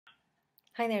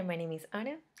Hi there, my name is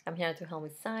Anna. I'm here to help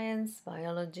with science,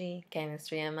 biology,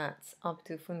 chemistry, and maths up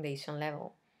to foundation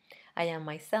level. I am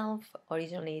myself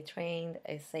originally trained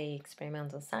as a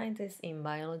experimental scientist in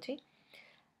biology,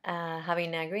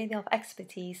 having a great deal of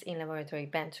expertise in laboratory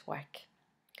bench work,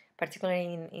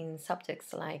 particularly in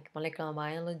subjects like molecular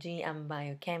biology and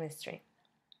biochemistry.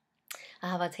 I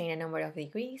have attained a number of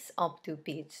degrees up to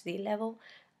PhD level,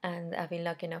 and I've been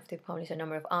lucky enough to publish a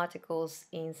number of articles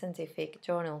in scientific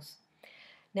journals.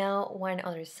 Now, one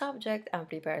other subject I'm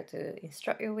prepared to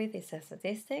instruct you with is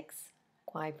statistics,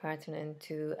 quite pertinent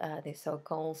to the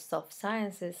so-called soft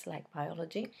sciences like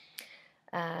biology,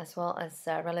 as well as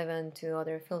relevant to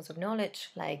other fields of knowledge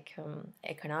like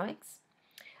economics.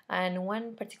 And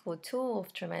one particular tool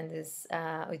of tremendous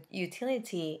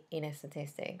utility in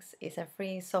statistics is a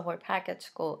free software package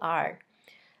called R,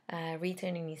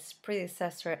 written in its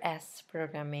predecessor S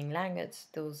programming language,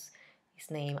 thus its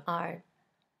name R,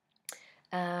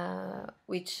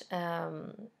 which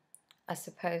as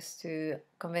opposed to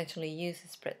conventionally used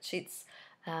spreadsheets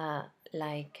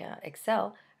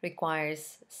Excel,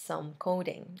 requires some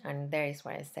coding, and there is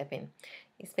where I step in.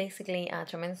 It's basically a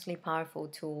tremendously powerful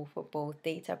tool for both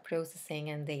data processing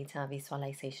and data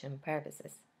visualization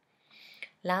purposes.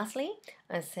 Lastly,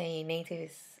 as a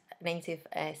native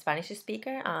Spanish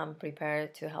speaker, I'm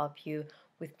prepared to help you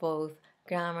with both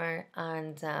grammar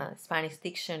and Spanish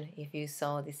diction if you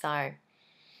so desire.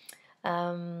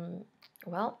 Um,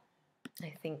 well,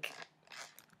 I think.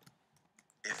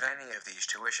 If any of these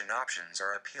tuition options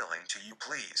are appealing to you,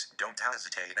 please don't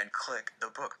hesitate and click the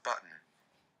book button.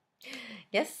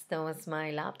 Yes, that was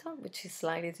my laptop, which is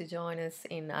likely to join us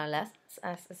in our lessons,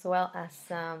 as well as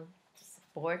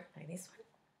support like this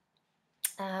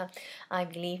one. I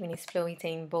believe in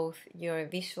exploiting both your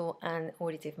visual and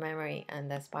auditive memory,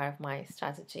 and that's part of my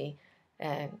strategy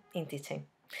in teaching.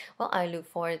 Well, I look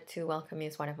forward to welcome you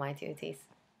as one of my duties.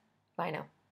 Bye now.